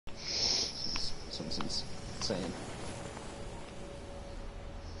This one's insane.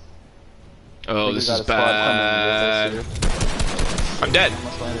 Oh, this is bad. I'm dead.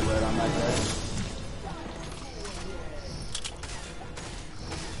 Almost landed right on that guy.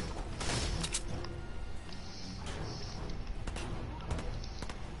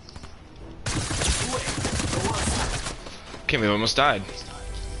 Okay, we almost died.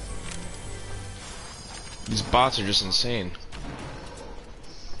 These bots are just insane.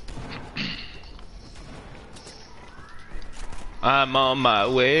 I'm on my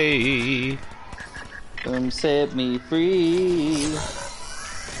way. Come set me free.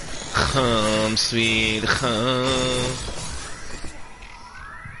 Come, sweet home.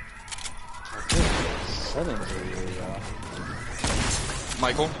 Settings are really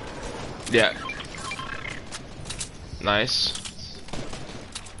Michael? Yeah. Nice.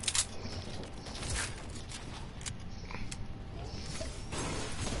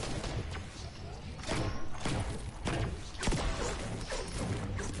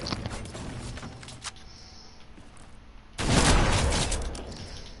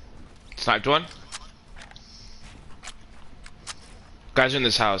 Sniped one. Guys are in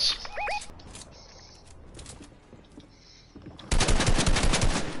this house.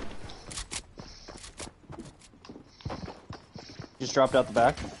 Just dropped out the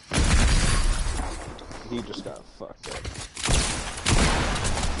back. He just got fucked up.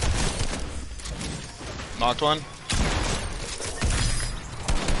 Knocked one.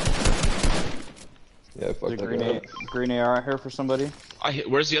 Yeah, fuck There's a green AR out here for somebody.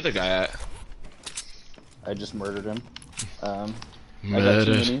 Where's the other guy at? I just murdered him. I got 2 Murdered.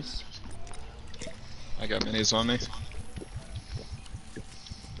 minis. I got minis on me.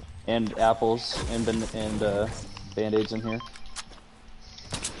 And apples and band-aids in here.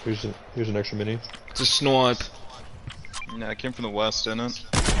 Here's an extra mini. It's a snipe. Yeah, I came from the west, didn't it?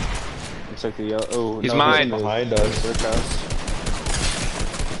 Looks like the yellow. Oh, He's no, mine. he's in Behind the us. brick house.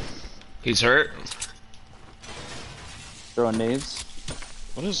 He's hurt. Throwing nades.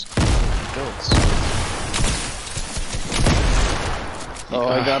 What is builds? Oh,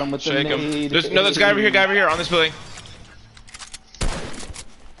 I got him with the Shake him. nade. There's a guy over here, on this building.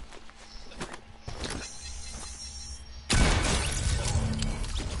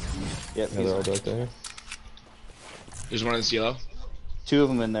 Yep, Yeah, they're all back there. There's one in this yellow. 2 of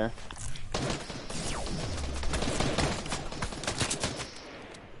them in there.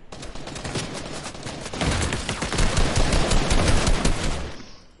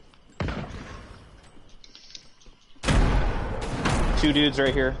 Two dudes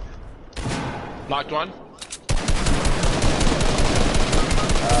right here. Knocked one.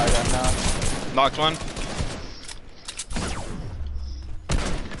 I got knocked. Knocked one.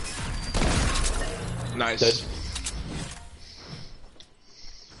 Nice. Dead.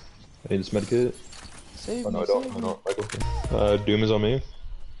 I need this medkit. Save Oh no, me, I don't. save I me. don't. Michael. Doom is on me.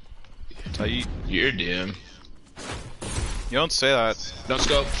 Tight. You're dim. You don't say that. No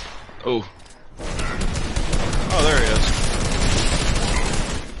scope. Oh. Oh, there he is.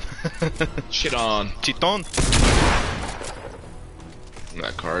 Shit on. Chiton.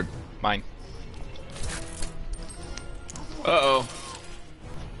 That card. Mine. Uh-oh.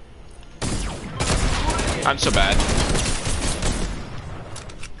 I'm so bad.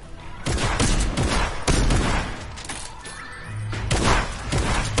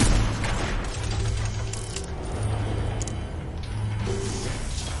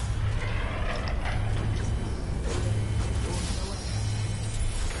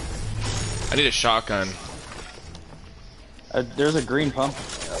 I need a shotgun. There's a green pump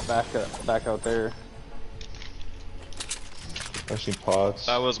back out there. I see pots.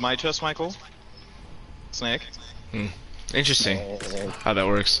 That was my chest, Michael. Snake. Interesting how that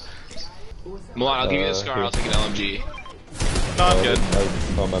works. Milan, I'll give you the scar, I'll take an LMG. No, I'm good.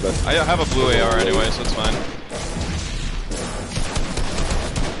 Oh my bad. I have a blue AR anyway, so it's fine.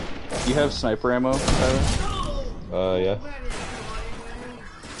 You have sniper ammo, Tyler? Yeah.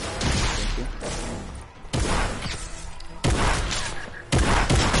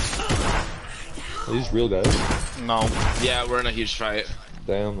 Are these real guys? No. Yeah, we're in a huge fight.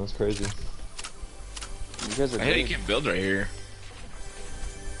 Damn, that's crazy. You guys are I hate you good. can't build right here.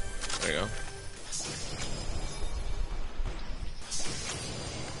 There you go.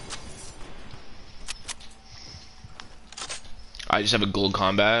 I just have a gold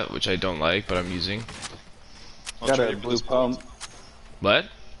combat, which I don't like, but I'm using. Got a blue pump. What?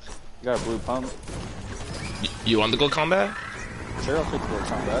 Got a blue pump. You want the gold combat? Sure, I'll take the blue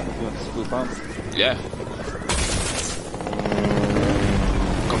combat if you want this blue pump. Yeah.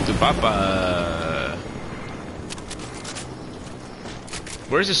 Come to Papa.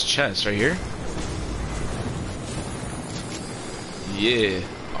 Where's this chest? Right here? Yeah.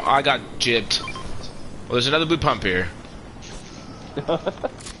 I got gypped. Well, there's another blue pump here.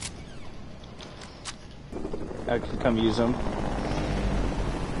 I can come use them.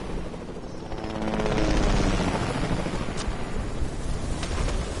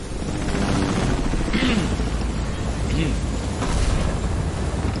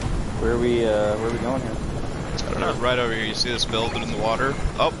 Where are we going here? I don't know. Right over here, you see this building in the water?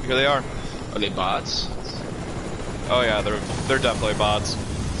 Oh, here they are. Are they bots? Oh yeah, they're definitely bots.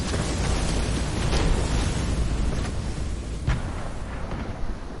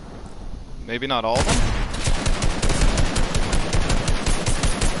 Maybe not all of them?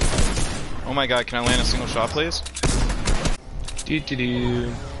 Oh my god, can I land a single shot, please?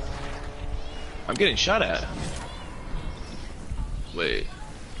 Doo-doo-doo. I'm getting shot at. Wait.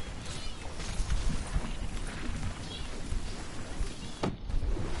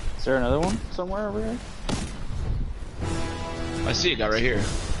 Is there another one somewhere over here? I see a guy right here.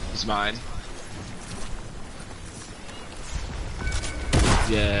 It's mine.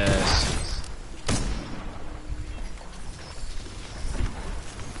 Yes.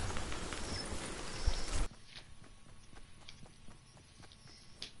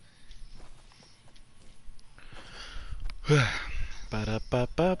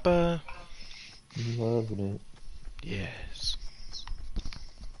 Ba-da-ba-ba-ba. Loving it. Yes.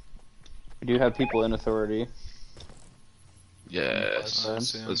 We do have people in authority. Yes.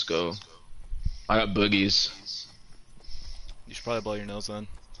 Awesome. Let's go. I got boogies. You should probably blow your nose then.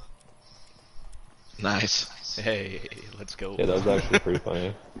 Nice. Hey, let's go. Yeah, that was actually pretty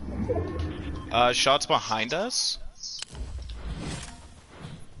funny. Shots behind us?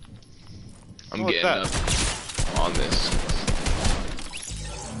 I'm Oh, look getting at up on this.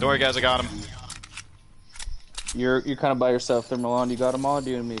 Don't worry guys, I got him. You're kind of by yourself there, Milan. You got them all? Or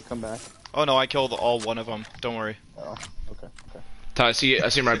do you need me to come back? Oh no, I killed all one of them. Don't worry. Oh, okay. Ty, I see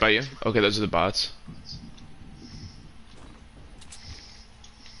him right by you. Okay, those are the bots.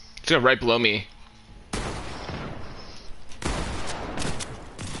 He's right below me.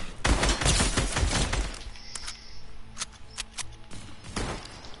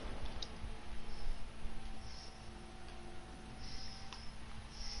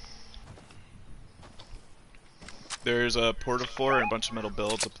 There's a porta floor and a bunch of metal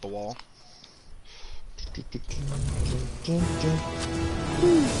builds up the wall.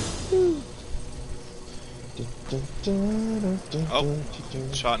 Oh,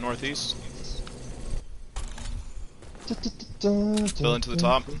 shot northeast. Building to the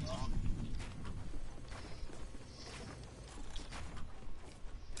top.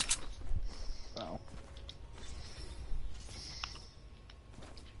 Wow.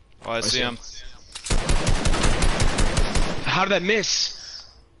 Oh, I see him. How did that miss?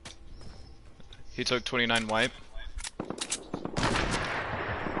 He took 29 wipe.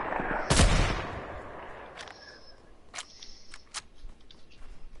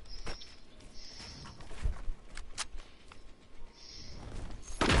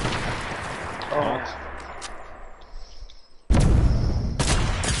 Oh.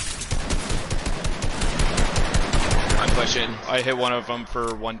 I'm pushing. I hit one of them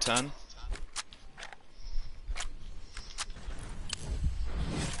for 110.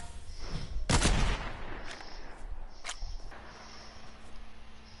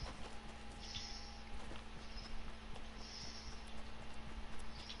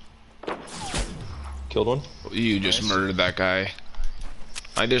 Killed one. You just murdered that guy.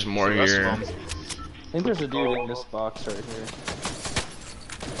 I think there's more The rest here. of them. I think there's a dude in this box right here.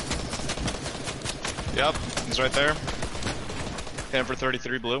 Yep, he's right there. Hit him for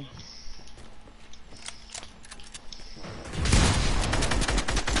 33 blue.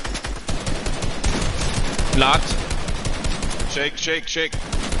 Knocked. Shake, shake, shake.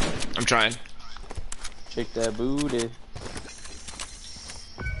 I'm trying. Shake that booty.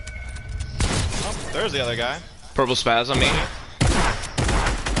 Oh, there's the other guy. Purple spaz on me.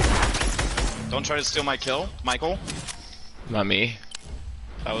 Don't try to steal my kill, Michael. Not me.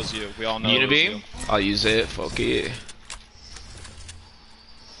 That was you. We all know it was Unibeam? you. I'll use it. Fuck it.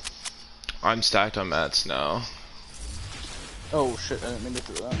 I'm stacked on mats now. Oh shit! I didn't mean to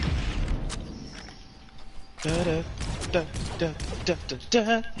do that.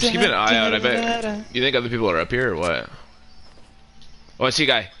 Just keep an eye out. I bet. You think other people are up here or what? Oh, I see a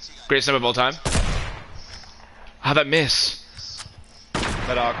guy. Greatest number of all time. How'd that miss?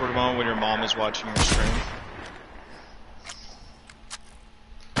 That awkward moment when your mom is watching your stream.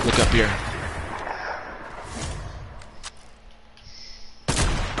 Look up here.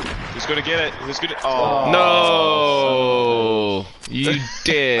 Who's gonna get it? Who's gonna? Oh. No. No, you I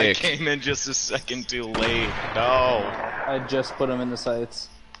dick. came in just a second too late. No. I just put him in the sights.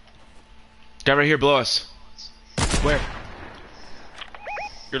 Guy right here below us. Where?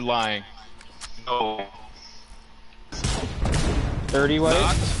 You're lying. No. 30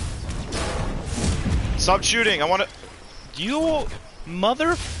 white. Stop shooting. I want to. You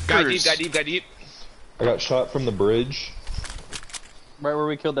motherfuckers. Guy deep, guy deep, guy deep. I got shot from the bridge. Right where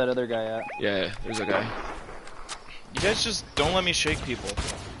we killed that other guy at. Yeah, there's a guy. You guys just don't let me shake people.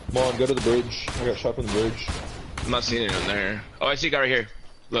 Come on, go to the bridge. I got shot from the bridge. I'm not seeing anyone there. Oh, I see a guy right here.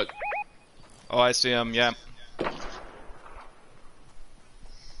 Look. Oh, I see him. Yeah.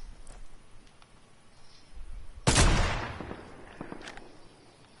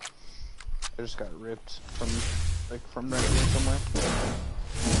 I just got ripped from right here somewhere.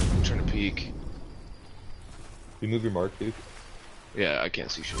 I'm trying to peek. You move your mark, dude. Yeah, I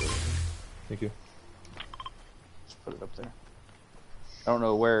can't see shit. Thank you. Just put it up there. I don't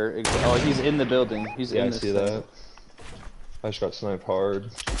know where. Oh, he's in the building. He's Yeah, in I this see thing. that. I just got sniped hard.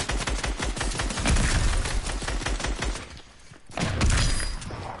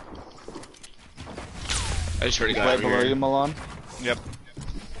 I just heard a guy Right over below you, here. Milan. Yep.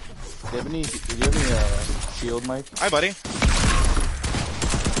 Do you have any shield, Mike? Hi, buddy.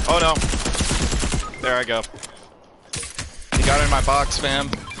 Oh no. There I go. He got in my box, fam.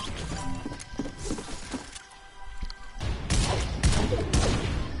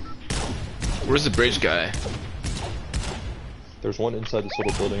 Where's the bridge guy? There's one inside this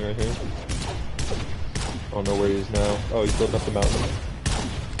little building right here. I don't know where he is now. Oh, he's building up the mountain.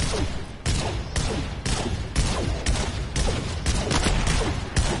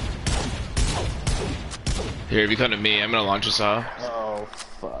 Here, if you come to me, I'm gonna launch us off. Oh,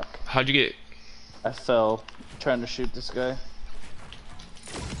 fuck. How'd you get... I fell trying to shoot this guy.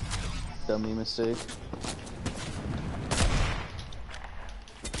 Dummy mistake.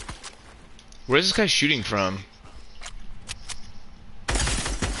 Where's this guy shooting from?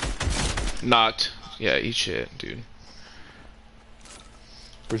 Knocked. Yeah, eat shit, dude.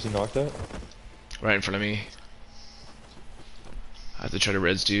 Where's he knocked at? Right in front of me. I have to try to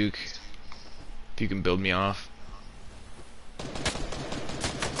res Duke. If you can build me off.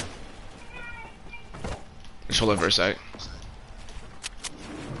 Just hold on for a sec.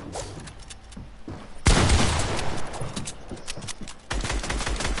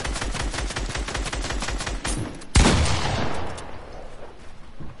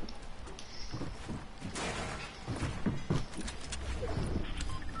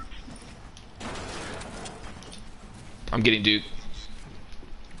 I'm getting Duke.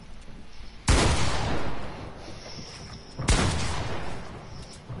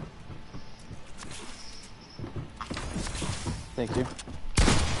 Thank you.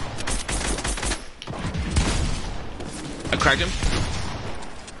 I cracked him.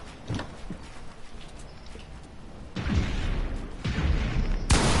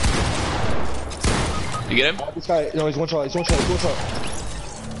 You get him? This guy, no, he's one shot, he's one shot, he's one shot.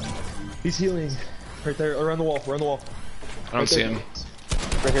 He's healing. Right there, around the wall, around the wall. I don't see him.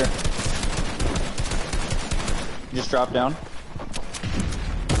 Right here. You just drop down.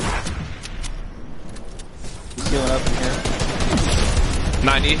 He's healing up in here.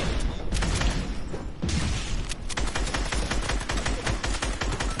 90. He's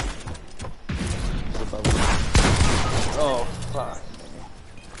above me. Oh, fuck.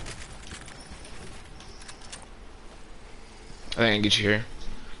 I think I can get you here.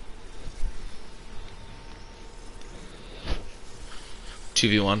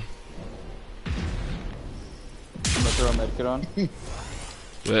 2v1. I'm gonna throw a medkit on.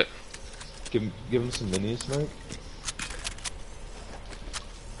 But Give him some minis, Mike.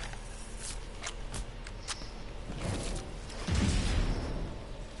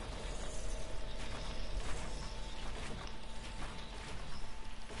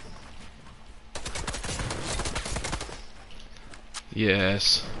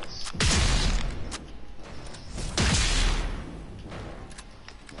 yes.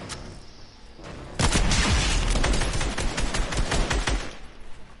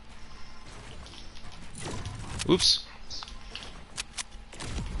 Oops.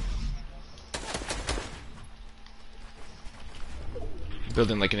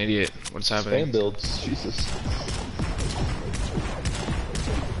 Building like an idiot. What's happening? Spam builds, Jesus.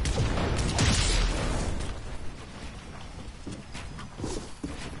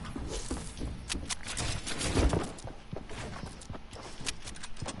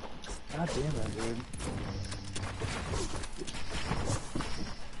 God damn it, dude.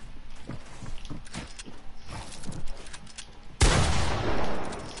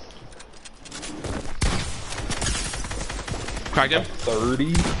 Cracked him.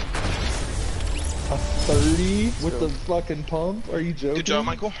 30? A 30 with the fucking pump? Are you joking? Good job,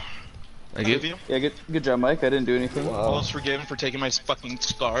 Michael. Thank Good you. of you. Yeah, good job, Mike. I didn't do anything. I Wow. was forgiven for taking my fucking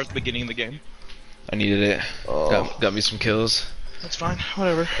scars at the beginning of the game. I needed it. Oh. Got me some kills. That's fine.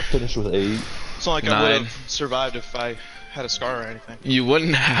 Whatever. Finished with 8. It's not like I 9. would have survived if I had a scar or anything. You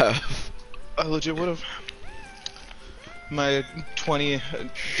wouldn't have. I legit would have. My 20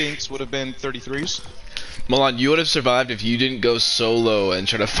 dinks would have been 33s. Milan, you would have survived if you didn't go solo and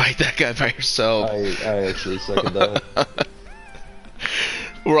try to fight that guy by yourself. I actually second that.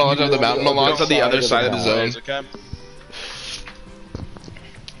 We're all on top of the You mountain. know, Milan's on the other side of the mountain. zone. Okay.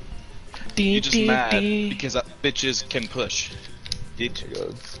 You're just mad because bitches can push. Did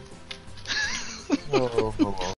you? Oh, God. Oh.